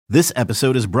This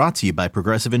episode is brought to you by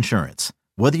Progressive Insurance.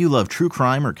 Whether you love true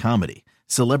crime or comedy,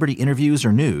 celebrity interviews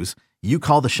or news, you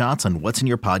call the shots on what's in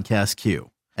your podcast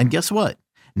queue. And guess what?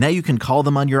 Now you can call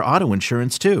them on your auto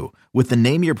insurance too with the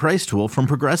Name Your Price tool from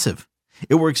Progressive.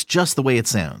 It works just the way it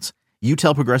sounds. You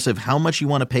tell Progressive how much you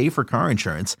want to pay for car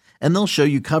insurance, and they'll show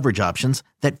you coverage options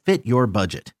that fit your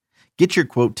budget. Get your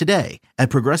quote today at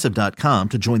Progressive.com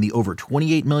to join the over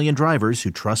 28 million drivers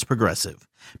who trust Progressive.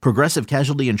 Progressive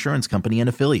Casualty Insurance Company and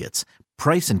Affiliates.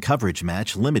 Price and coverage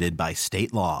match limited by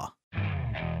state law.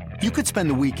 You could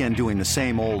spend the weekend doing the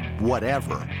same old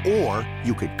whatever, or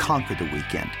you could conquer the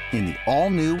weekend in the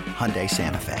all-new Hyundai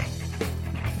Santa Fe.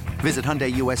 Visit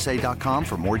HyundaiUSA.com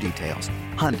for more details.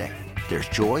 Hyundai, there's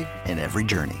joy in every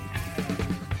journey.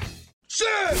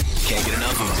 Can't get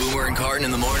enough of Boomer and Carton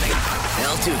in the morning.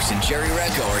 Al Dukes and Jerry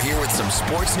Recco are here with some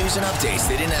sports news and updates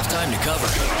they didn't have time to cover.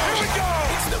 Here we go!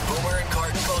 It's the Boomer and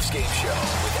Carton postgame show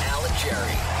with Al and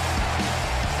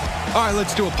Jerry. All right,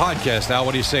 let's do a podcast, Al.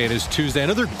 What do you say? It is Tuesday.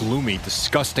 Another gloomy,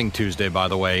 disgusting Tuesday, by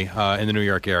the way, in the New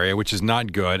York area, which is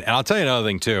not good. And I'll tell you another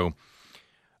thing, too.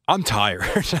 I'm tired.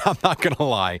 I'm not going to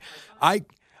lie.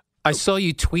 I saw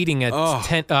you tweeting at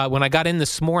 10 when I got in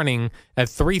this morning at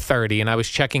 3:30, and I was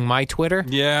checking my Twitter.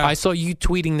 Yeah, I saw you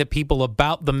tweeting to people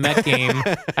about the Met game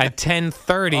at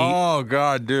 10:30. Oh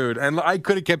God, dude! And I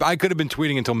could have been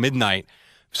tweeting until midnight.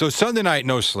 So Sunday night,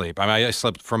 no sleep. I mean, I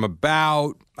slept from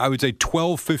about, I would say,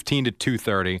 12:15 to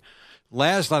 2:30.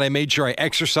 Last night, I made sure I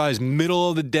exercised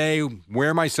middle of the day,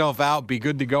 wear myself out, be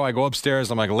good to go. I go upstairs.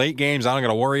 I'm like, late games, I don't got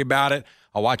to worry about it.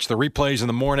 I'll watch the replays in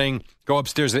the morning, go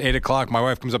upstairs at 8 o'clock. My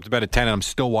wife comes up to bed at 10, and I'm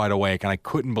still wide awake, and I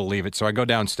couldn't believe it. So I go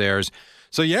downstairs.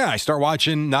 So, yeah, I start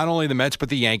watching not only the Mets, but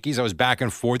the Yankees. I was back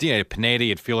and forth. You had Pineda,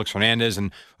 you had Felix Hernandez,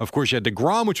 and, of course, you had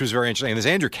DeGrom, which was very interesting. And there's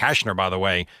Andrew Kashner, by the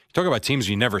way. You talk about teams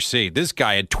you never see. This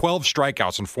guy had 12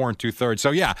 strikeouts in 4 2/3.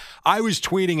 So, yeah, I was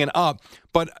tweeting and up.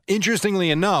 But interestingly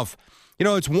enough, you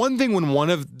know, it's one thing when one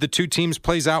of the two teams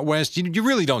plays out west. You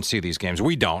really don't see these games.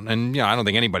 We don't. And, you know, I don't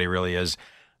think anybody really is.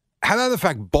 How about the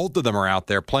fact both of them are out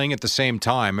there playing at the same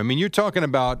time? I mean, you're talking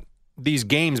about these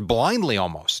games blindly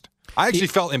almost. I actually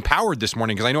felt empowered this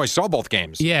morning because I know I saw both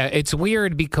games. Yeah, it's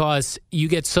weird because you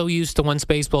get so used to once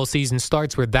baseball season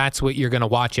starts where that's what you're going to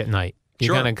watch at night.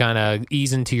 You're going to kind of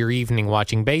ease into your evening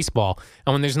watching baseball.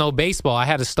 And when there's no baseball, I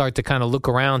had to start to kind of look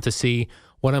around to see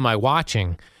what am I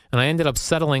watching. And I ended up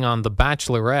settling on The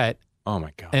Bachelorette. Oh,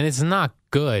 my God. And it's not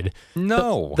good.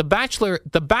 No. The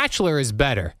Bachelor is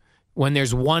better when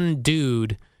there's one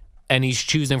dude and he's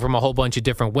choosing from a whole bunch of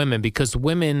different women, because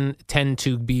women tend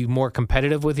to be more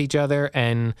competitive with each other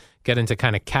and get into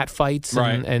kind of cat fights,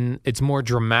 right. and it's more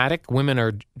dramatic. Women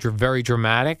are very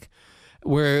dramatic,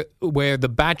 where the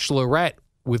Bachelorette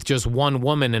with just one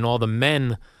woman and all the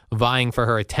men vying for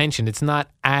her attention, it's not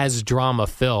as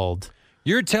drama-filled.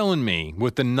 You're telling me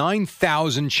with the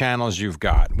 9,000 channels you've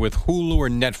got, with Hulu or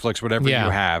Netflix, whatever you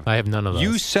have. I have none of those.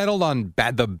 You settled on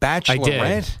The Bachelorette?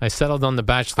 I did. I settled on The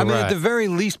Bachelorette. I mean, at the very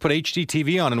least, put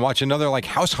HGTV on and watch another, like,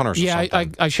 House Hunters or something.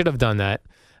 Yeah, I should have done that.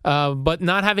 But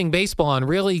not having baseball on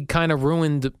really kind of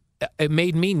ruined, it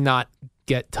made me not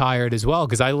get tired as well,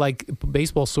 because I like,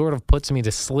 baseball sort of puts me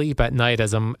to sleep at night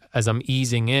as I'm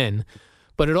easing in.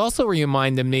 But it also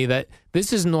reminded me that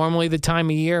this is normally the time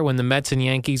of year when the Mets and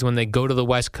Yankees, when they go to the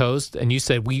West Coast, and you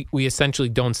said we essentially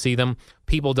don't see them.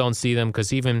 People don't see them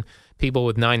because even people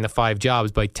with 9 to 5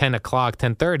 jobs, by 10 o'clock,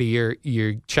 10:30,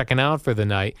 you're checking out for the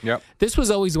night. Yep. This was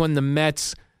always when the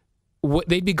Mets,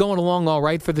 they'd be going along all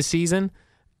right for the season,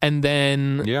 and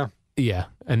then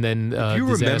and then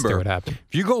disaster would happen.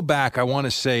 If you go back, I want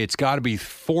to say it's got to be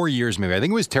 4 years maybe. I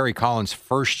think it was Terry Collins'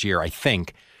 first year, I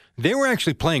think. They were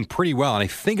actually playing pretty well, and I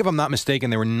think, if I'm not mistaken,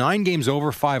 they were 9 games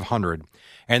over 500,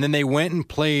 and then they went and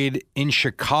played in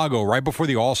Chicago right before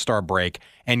the All-Star break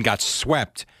and got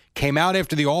swept, came out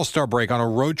after the All-Star break on a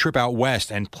road trip out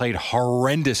west and played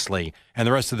horrendously, and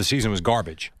the rest of the season was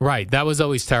garbage. Right. That was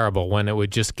always terrible when it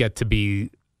would just get to be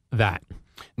that.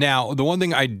 Now, the one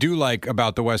thing I do like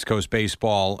about the West Coast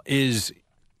baseball is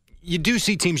you do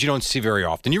see teams you don't see very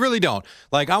often. You really don't.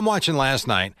 Like, I'm watching last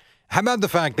night. How about the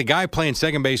fact the guy playing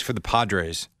second base for the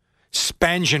Padres,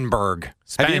 Spangenberg?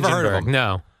 Have you ever heard of him?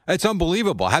 No. It's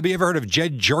unbelievable. Have you ever heard of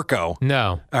Jed Jerko?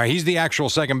 No. He's the actual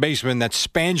second baseman that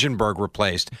Spangenberg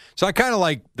replaced. So I kind of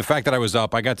like the fact that I was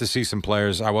up. I got to see some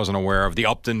players I wasn't aware of, the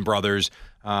Upton brothers.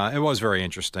 It was very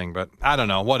interesting, but I don't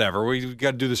know. Whatever. We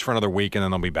got to do this for another week, and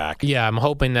then they'll be back. Yeah, I'm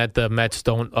hoping that the Mets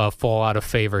don't fall out of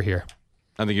favor here.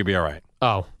 I think you'll be all right.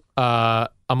 Oh,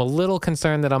 I'm a little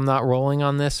concerned that I'm not rolling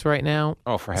on this right now.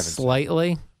 Oh, for heaven's sake.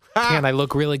 Slightly. Can I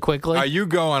look really quickly? You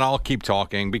go, and I'll keep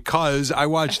talking, because I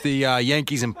watched the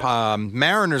Yankees and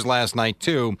Mariners last night,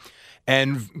 too.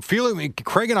 And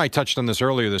Craig and I touched on this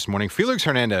earlier this morning. Felix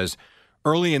Hernandez,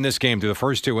 early in this game, through the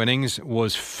first 2 innings,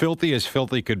 was filthy as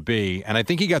filthy could be. And I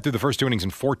think he got through the first 2 innings in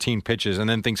 14 pitches, and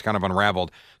then things kind of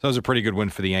unraveled. So that was a pretty good win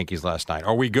for the Yankees last night.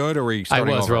 Are we good, or are we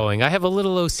starting I was over? rolling. I have a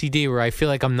little OCD where I feel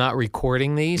like I'm not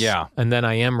recording these. Yeah. And then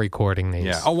I am recording these.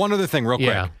 Yeah. Oh, one other thing real quick.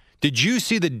 Yeah. Did you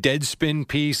see the Deadspin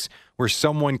piece where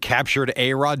someone captured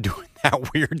A-Rod doing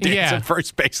that weird dance at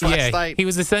first base last night? He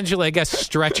was essentially, I guess,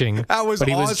 stretching. That was But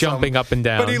he was awesome. jumping up and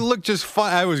down. But he looked just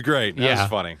fun. That was great. That was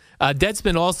funny.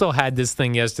 Deadspin also had this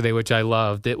thing yesterday, which I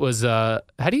loved. It was, how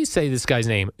do you say this guy's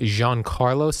name?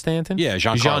 Giancarlo Stanton? Yeah,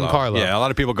 Giancarlo. Yeah, a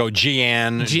lot of people go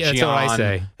Gian. That's what I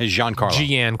say. It's Giancarlo.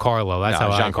 Giancarlo. That's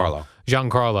how I Giancarlo.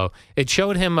 Giancarlo. It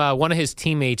showed him, one of his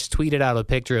teammates tweeted out a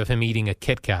picture of him eating a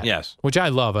Kit Kat. Yes. Which I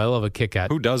love. I love a Kit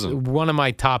Kat. Who doesn't? One of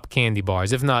my top candy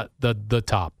bars, if not the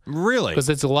top. Really? Because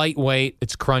it's lightweight,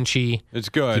 it's crunchy. It's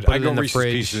good. You put I it go in the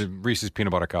fridge. Reese's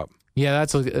Peanut Butter Cup. Yeah,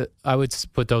 I would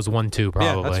put those 1-2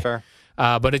 probably. Yeah, that's fair.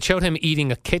 But it showed him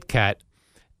eating a Kit Kat,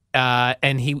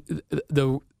 and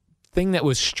the thing that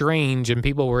was strange and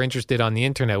people were interested on the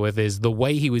internet with is the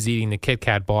way he was eating the Kit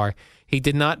Kat bar. He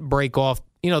did not break off.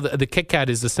 You know, the Kit Kat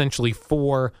is essentially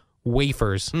 4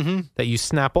 wafers that you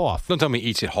snap off. Don't tell me he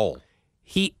eats it whole.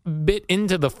 He bit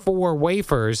into the 4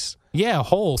 wafers,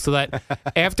 whole, so that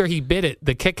after he bit it,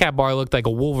 the Kit Kat bar looked like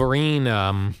a Wolverine,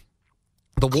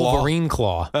 Wolverine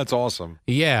claw. That's awesome.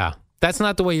 Yeah. That's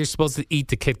not the way you're supposed to eat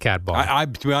the Kit Kat bar. I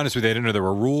to be honest with you, I didn't know there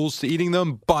were rules to eating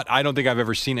them, but I don't think I've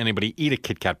ever seen anybody eat a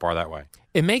Kit Kat bar that way.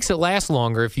 It makes it last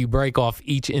longer if you break off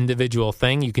each individual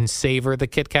thing. You can savor the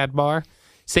Kit Kat bar.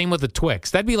 Same with the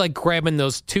Twix. That'd be like grabbing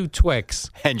those 2 Twix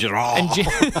And just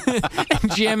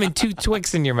and jamming 2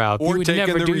 Twix in your mouth. or you would taking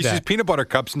never the do Reese's that. Peanut Butter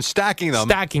Cups and stacking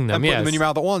them. And putting them in your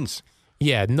mouth at once.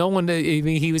 Yeah, no one. I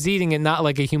mean, he was eating it not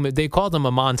like a human. They called him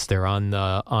a monster on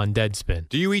Deadspin.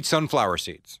 Do you eat sunflower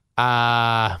seeds?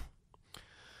 I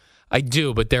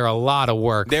do, but they're a lot of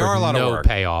work. They for are a lot of no work.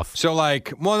 payoff. So,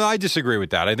 well, I disagree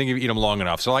with that. I think if you eat them long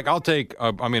enough. So, I'll take,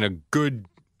 a good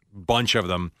bunch of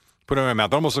them, put them in my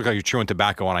mouth. They almost look like you're chewing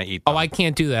tobacco when I eat them. Oh, I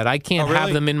can't do that. I can't Oh, really?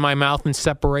 have them in my mouth and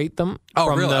separate them. Oh,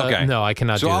 from really? Okay. No, I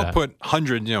cannot do So that. I'll put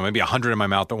 100, maybe 100 in my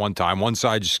mouth at one time. One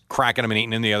side just cracking them and eating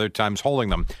them, the other time's holding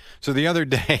them. So the other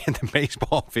day at the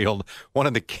baseball field, one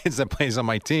of the kids that plays on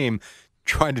my team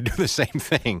tried to do the same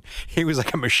thing. He was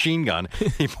like a machine gun.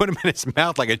 He put him in his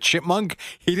mouth like a chipmunk.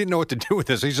 He didn't know what to do with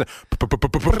this. He's like,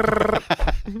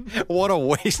 what a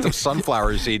waste of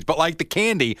sunflower seeds. But like the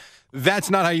candy, that's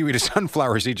not how you eat a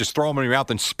sunflower seed. Just throw them in your mouth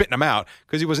and spitting them out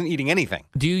because he wasn't eating anything.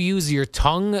 Do you use your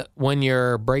tongue when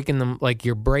you're breaking them? Like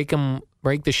you break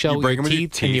the shell You break with them your with your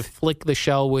teeth, and you teeth. flick the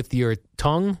shell with your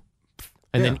tongue,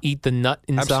 and then eat the nut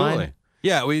inside. Absolutely.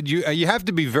 Yeah, you have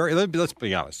to be let's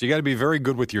be honest. You got to be very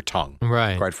good with your tongue.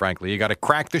 Right. Quite frankly, you got to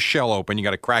crack the shell open. You got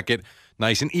to crack it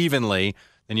nice and evenly.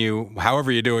 Then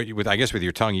however you do it, with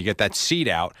your tongue, you get that seed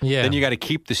out. Yeah. Then you got to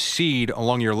keep the seed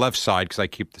along your left side because I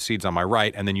keep the seeds on my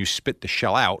right, and then you spit the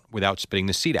shell out without spitting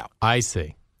the seed out. I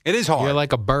see. It is hard. You're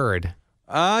like a bird.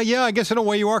 Yeah, I guess in a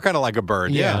way you are kind of like a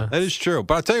bird. Yeah. That is true.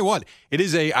 But I'll tell you what,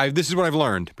 this is what I've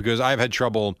learned because I've had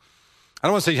trouble. I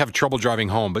don't want to say you have trouble driving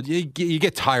home, but you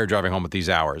get tired driving home at these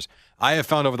hours. I have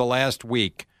found over the last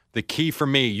week, the key for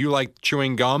me, you like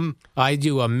chewing gum? I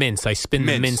do a mince. I spin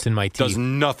the mince in my teeth. Does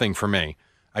nothing for me.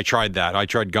 I tried that. I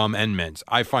tried gum and mince.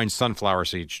 I find sunflower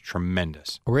seeds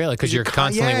tremendous. Really? Because you're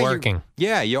constantly working.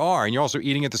 Yeah, you are. And you're also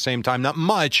eating at the same time. Not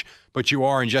much, but you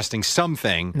are ingesting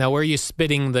something. Now, where are you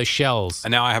spitting the shells?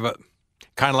 And now I have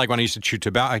kind of like when I used to chew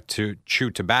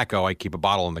tobacco, I keep a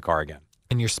bottle in the car again.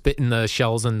 And you're spitting the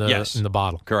shells in the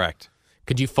bottle. Correct.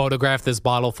 Could you photograph this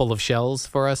bottle full of shells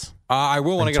for us? I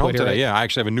will when I get home Twitter today. it? Yeah, I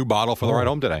actually have a new bottle for the ride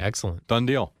home today. Excellent. Done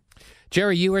deal.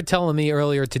 Jerry, you were telling me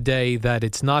earlier today that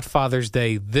it's not Father's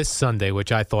Day this Sunday,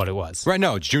 which I thought it was. Right,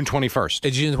 no, it's June 21st.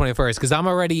 It's June 21st, because I'm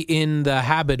already in the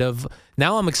habit of,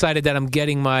 now I'm excited that I'm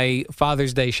getting my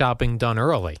Father's Day shopping done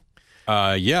early.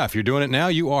 Yeah, if you're doing it now,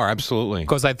 you are, absolutely.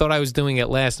 Because I thought I was doing it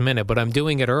last minute, but I'm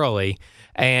doing it early.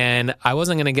 And I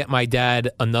wasn't going to get my dad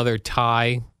another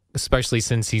tie, especially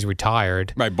since he's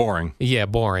retired. Right, boring. Yeah,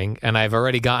 boring. And I've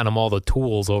already gotten him all the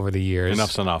tools over the years.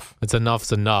 Enough's enough.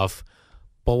 Enough's enough.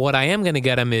 But what I am going to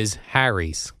get him is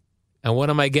Harry's. And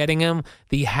what am I getting him?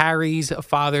 The Harry's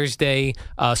Father's Day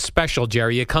special,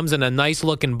 Jerry. It comes in a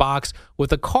nice-looking box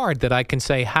with a card that I can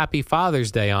say Happy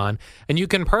Father's Day on. And you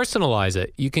can personalize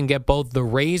it. You can get both the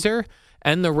razor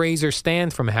and the razor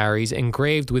stand from Harry's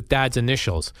engraved with Dad's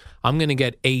initials. I'm going to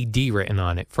get AD written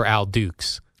on it for Al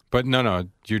Dukes. But no,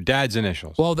 your dad's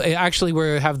initials. Well, they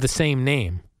actually have the same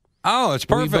name. Oh, it's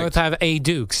perfect. We both have A.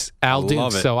 Dukes, Al Love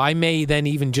Dukes. it. So I may then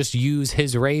even just use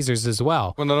his razors as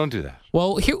well. Well, no, don't do that.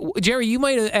 Well, here, Jerry, you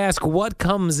might ask what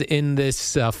comes in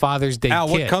this Father's Day Al,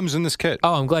 kit. what comes in this kit?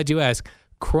 Oh, I'm glad you asked.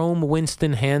 Chrome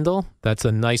Winston handle. That's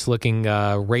a nice looking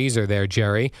razor there,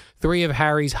 Jerry. 3 of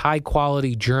Harry's high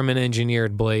quality German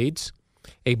engineered blades,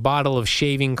 a bottle of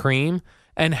shaving cream,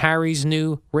 and Harry's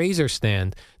new razor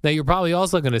stand. Now, you're probably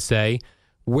also going to say,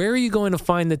 where are you going to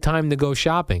find the time to go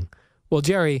shopping? Well,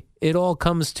 Jerry, it all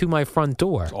comes to my front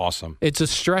door. It's awesome. It's a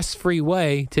stress-free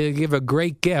way to give a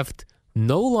great gift.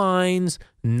 No lines,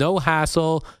 no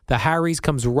hassle. The Harry's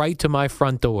comes right to my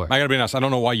front door. I got to be honest. I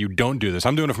don't know why you don't do this.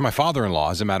 I'm doing it for my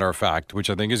father-in-law, as a matter of fact, which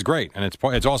I think is great, and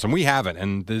it's awesome. We have it,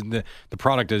 and the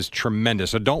product is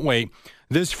tremendous. So don't wait.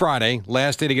 This Friday,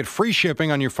 last day to get free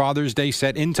shipping on your Father's Day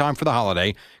set in time for the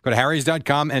holiday. Go to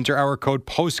harrys.com, enter our code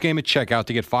POSTGAME at checkout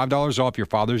to get $5 off your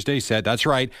Father's Day set. That's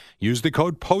right. Use the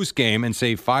code POSTGAME and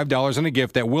save $5 on a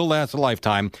gift that will last a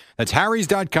lifetime. That's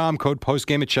harrys.com, code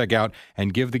POSTGAME at checkout,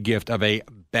 and give the gift of a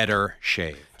better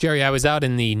shave. Jerry, I was out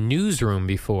in the newsroom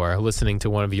before listening to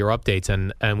one of your updates,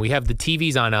 and we have the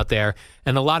TVs on out there,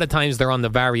 and a lot of times they're on the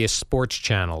various sports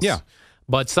channels. Yeah.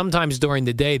 But sometimes during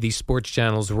the day, these sports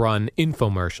channels run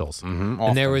infomercials. Mm-hmm,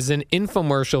 and there was an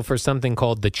infomercial for something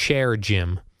called the Chair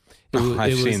Gym.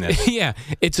 I've seen this. Yeah,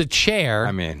 it's a chair.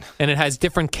 I mean. And it has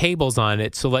different cables on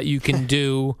it so that you can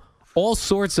do all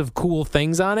sorts of cool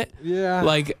things on it. Yeah.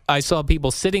 Like I saw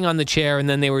people sitting on the chair and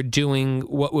then they were doing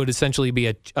what would essentially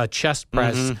be a chest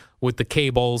press with the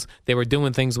cables. They were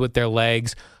doing things with their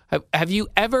legs. Have you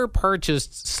ever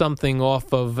purchased something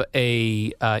off of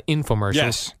a infomercial?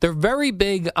 Yes. They're very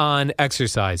big on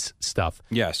exercise stuff.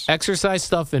 Yes. Exercise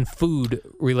stuff and food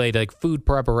related, like food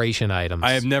preparation items.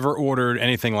 I have never ordered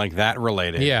anything like that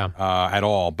related at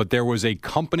all. But there was a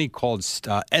company called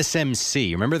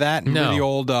SMC. Remember that? Remember No. the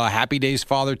old Happy Days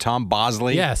father, Tom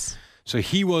Bosley? Yes. So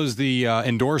he was the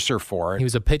endorser for it. He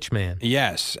was a pitch man.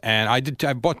 Yes. And I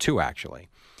bought 2, actually.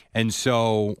 And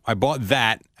so I bought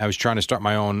that. I was trying to start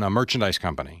my own merchandise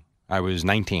company. I was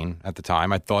 19 at the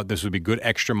time. I thought this would be good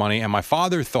extra money. And my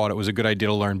father thought it was a good idea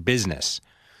to learn business.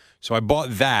 So I bought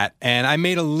that. And I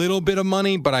made a little bit of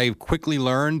money, but I quickly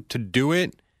learned to do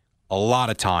it a lot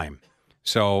of time.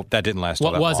 So that didn't last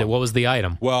all that What was long. it? What was the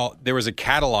item? Well, there was a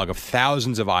catalog of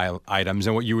thousands of items,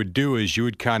 and what you would do is you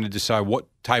would kind of decide what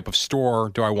type of store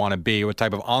do I want to be, what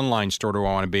type of online store do I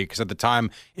want to be, because at the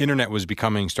time, internet was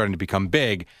starting to become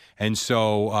big, and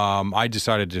so I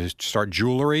decided to start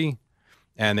jewelry,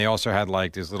 and they also had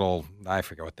like these little, I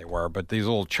forget what they were, but these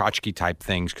little tchotchke type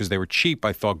things, because they were cheap.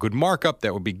 I thought good markup,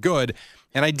 that would be good.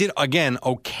 And I did, again,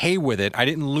 okay with it. I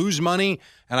didn't lose money,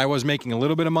 and I was making a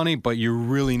little bit of money, but you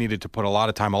really needed to put a lot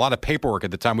of time, a lot of paperwork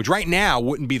at the time, which right now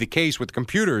wouldn't be the case with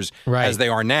computers as they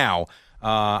are now.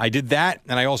 I did that,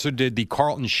 and I also did the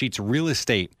Carlton Sheets real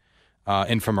estate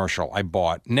infomercial I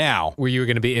bought. Now, Where you were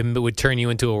going to be, it would turn you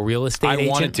into a real estate agent? I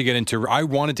wanted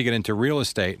to get into real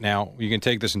estate. Now, you can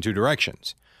take this in 2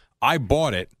 directions. I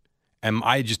bought it, and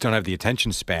I just don't have the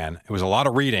attention span. It was a lot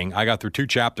of reading. I got through 2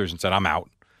 chapters and said, I'm out.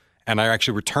 And I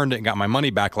actually returned it and got my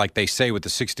money back, like they say with the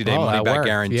 60-day money-back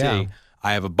guarantee. Yeah.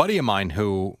 I have a buddy of mine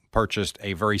who purchased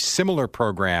a very similar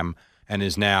program and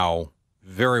is now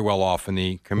very well off in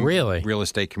the real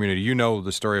estate community. You know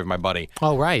the story of my buddy.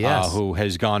 Oh, right, yes. Who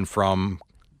has gone from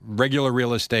regular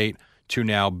real estate to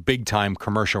now big-time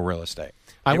commercial real estate.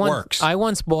 It works. I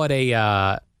once bought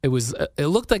it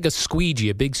looked like a squeegee,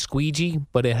 a big squeegee,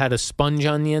 but it had a sponge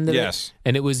on the end of it. Yes.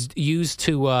 And it was used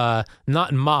to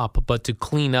not mop, but to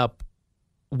clean up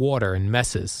water and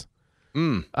messes.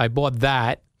 I bought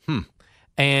that.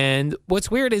 And what's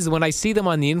weird is when I see them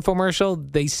on the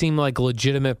infomercial, they seem like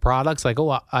legitimate products. Like,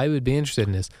 oh, I would be interested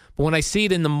in this. But when I see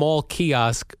it in the mall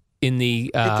kiosk in the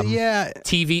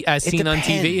TV, as seen on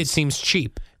TV, it seems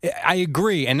cheap. I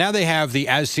agree. And now they have the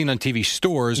as seen on TV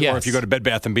stores, or if you go to Bed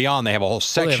Bath & Beyond, they have a whole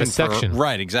section.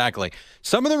 Right, exactly.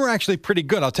 Some of them are actually pretty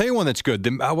good. I'll tell you one that's good.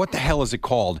 What the hell is it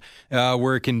called?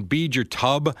 Where it can bead your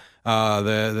tub.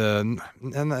 I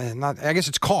guess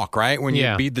it's caulk, right? When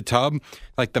you bead the tub,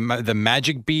 like the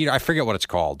magic bead. I forget what it's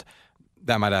called.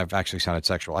 That might have actually sounded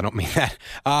sexual. I don't mean that.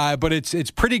 But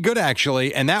it's pretty good,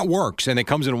 actually, and that works. And it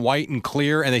comes in white and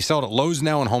clear, and they sell it at Lowe's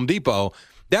now and Home Depot.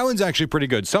 That one's actually pretty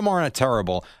good. Some aren't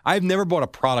terrible. I've never bought a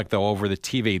product, though, over the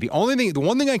TV. The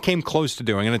one thing I came close to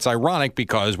doing, and it's ironic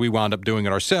because we wound up doing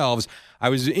it ourselves, I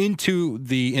was into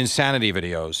the Insanity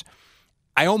videos.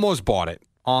 I almost bought it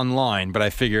online, but I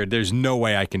figured there's no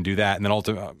way I can do that. And then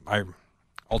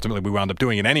ultimately we wound up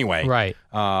doing it anyway. Right.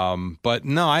 But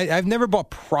no, I've never bought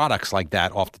products like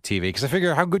that off the TV because I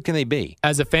figure how good can they be?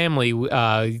 As a family,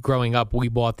 growing up, we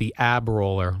bought the ab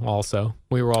roller also.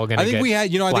 We were all going to I think we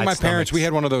had, I think my parents, we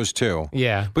had one of those too.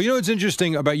 Yeah. But what's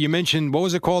interesting about, you mentioned, what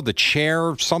was it called? The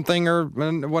chair something or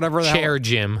whatever? Chair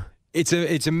gym.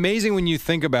 It's amazing when you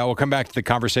think about, we'll come back to the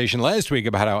conversation last week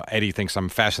about how Eddie thinks I'm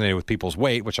fascinated with people's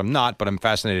weight, which I'm not, but I'm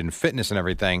fascinated in fitness and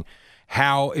everything.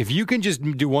 How if you can just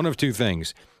do one of two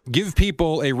things, give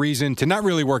people a reason to not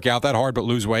really work out that hard but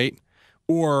lose weight,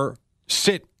 or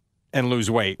sit and lose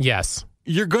weight. Yes.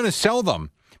 You're going to sell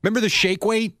them. Remember the shake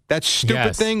weight? That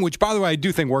stupid thing, which, by the way, I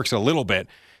do think works a little bit.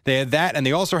 They had that, and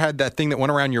they also had that thing that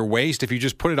went around your waist. If you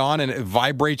just put it on and it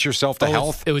vibrates yourself to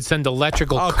health. It would send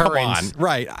electrical currents. Come on.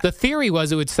 Right. The theory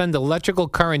was it would send electrical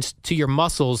currents to your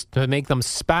muscles to make them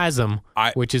spasm,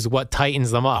 which is what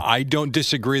tightens them up. I don't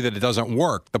disagree that it doesn't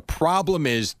work. The problem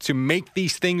is, to make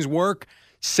these things work,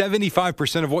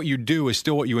 75% of what you do is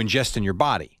still what you ingest in your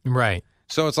body. Right.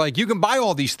 So it's like you can buy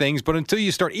all these things, but until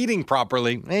you start eating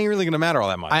properly, it ain't really going to matter all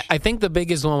that much. I think the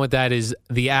biggest one with that is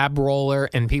the ab roller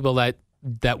and people that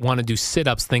want to do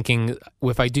sit-ups thinking,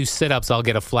 if I do sit-ups, I'll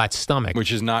get a flat stomach.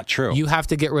 Which is not true. You have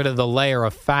to get rid of the layer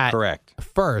of fat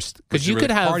first. Because you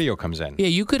could have cardio comes in. Yeah,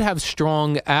 you could have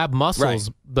strong ab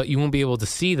muscles, but you won't be able to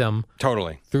see them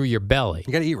through your belly.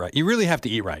 You got to eat right. You really have to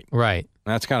eat right. Right.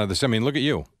 That's kind of the, I mean, look at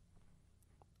you.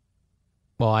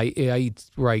 Well, I eat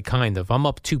right, kind of. I'm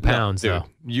up 2 pounds, though.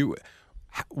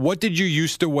 What did you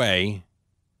used to weigh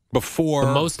before?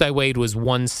 The most I weighed was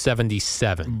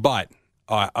 177. But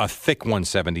a thick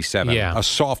 177, a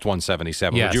soft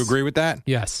 177. Yes. Would you agree with that?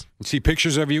 Yes. See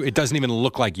pictures of you, it doesn't even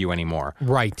look like you anymore.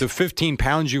 Right. The 15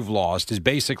 pounds you've lost is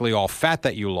basically all fat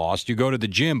that you lost. You go to the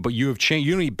gym, but you have changed.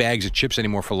 You don't eat bags of chips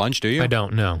anymore for lunch, do you? I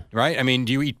don't, no. Right? I mean,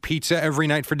 do you eat pizza every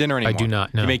night for dinner anymore? I do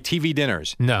not, no. You make TV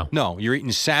dinners? No. No, you're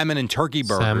eating salmon and turkey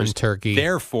burgers. Salmon, turkey.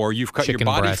 Therefore, you've cut your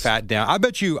body breast. fat down. I'll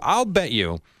bet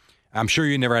you, I'm sure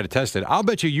you never had it tested. I'll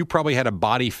bet you probably had a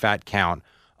body fat count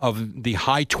of the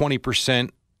high 20%,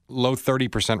 low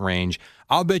 30% range.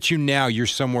 I'll bet you now you're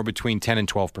somewhere between 10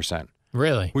 and 12%.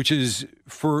 Really? Which is,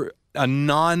 for a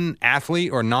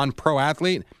non-athlete or non-pro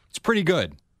athlete, it's pretty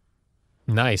good.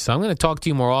 Nice. I'm going to talk to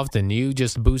you more often. You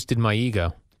just boosted my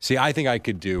ego. See, I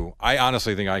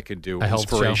honestly think I could do an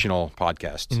inspirational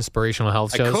podcast. Inspirational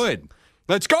health shows? I could.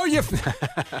 Let's go. It'd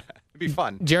be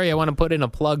fun. Jerry, I want to put in a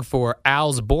plug for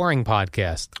Al's Boring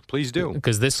Podcast. Please do.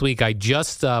 Because this week I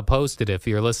just posted, if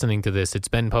you're listening to this, it's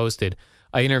been posted.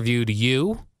 I interviewed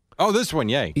you. Oh, this one,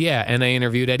 yay. Yeah, and I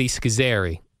interviewed Eddie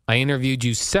Schizzeri. I interviewed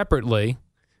you separately,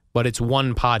 but it's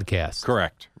one podcast.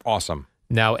 Correct. Awesome.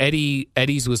 Now,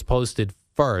 Eddie's was posted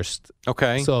first.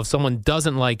 Okay. So if someone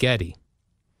doesn't like Eddie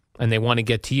and they want to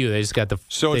get to you, they just got the...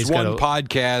 So it's one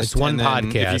podcast. It's one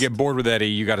podcast. If you get bored with Eddie,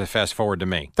 you got to fast forward to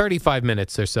me. 35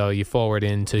 minutes or so you forward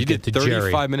in to get to Jerry. You did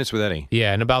 35 minutes with Eddie?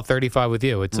 Yeah, and about 35 with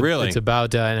you. It's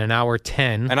about an hour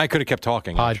 10. And I could have kept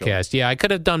talking, podcast. Actually. Yeah, I could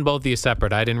have done both of you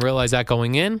separate. I didn't realize that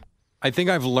going in. I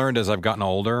think I've learned as I've gotten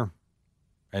older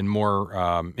and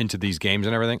more into these games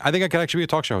and everything, I think I could actually be a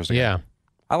talk show host again. Yeah.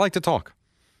 I like to talk.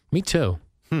 Me too.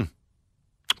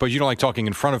 But you don't like talking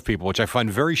in front of people, which I find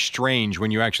very strange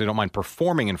when you actually don't mind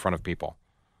performing in front of people.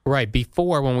 Right.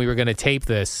 Before, when we were going to tape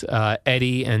this,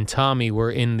 Eddie and Tommy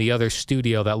were in the other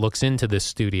studio that looks into this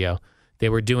studio. They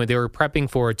were prepping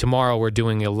for it. Tomorrow we're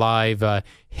doing a live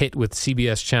hit with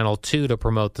CBS Channel 2 to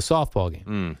promote the softball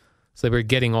game. So they were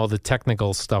getting all the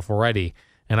technical stuff ready.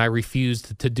 And I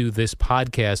refused to do this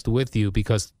podcast with you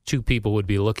because 2 people would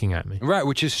be looking at me. Right,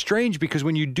 which is strange because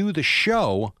when you do the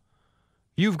show,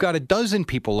 you've got a dozen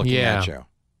people looking at you.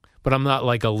 But I'm not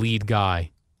like a lead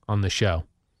guy on the show.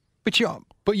 But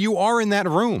you are in that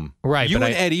room. Right. You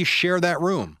and Eddie share that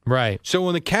room. Right. So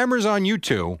when the camera's on you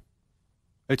two,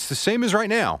 it's the same as right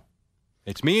now.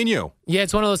 It's me and you. Yeah,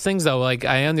 it's one of those things, though. Like,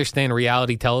 I understand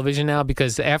reality television now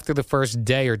because after the first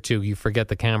day or two, you forget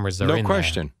the cameras are in there. No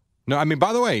question. No, I mean,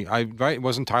 by the way,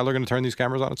 wasn't Tyler going to turn these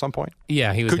cameras on at some point?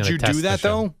 Yeah, he was going to test Could you do that,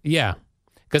 though? Yeah,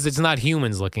 because it's not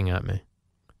humans looking at me.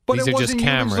 But These it are wasn't just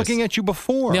cameras. humans looking at you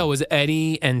before. No, it was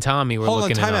Eddie and Tommy were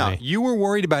looking time at out. me. You were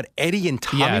worried about Eddie and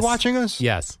Tommy watching us?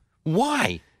 Yes.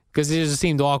 Why? Because it just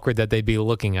seemed awkward that they'd be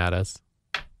looking at us,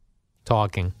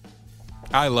 talking.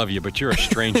 I love you, but you're a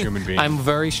strange human being. I'm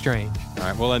very strange. All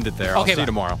right, we'll end it there. I'll see you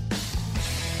tomorrow.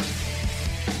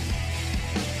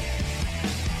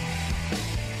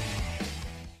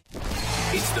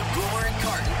 It's the Boomer and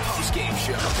Carton postgame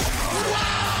show.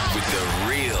 With the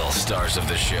real stars of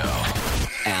the show,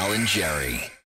 Al and Jerry.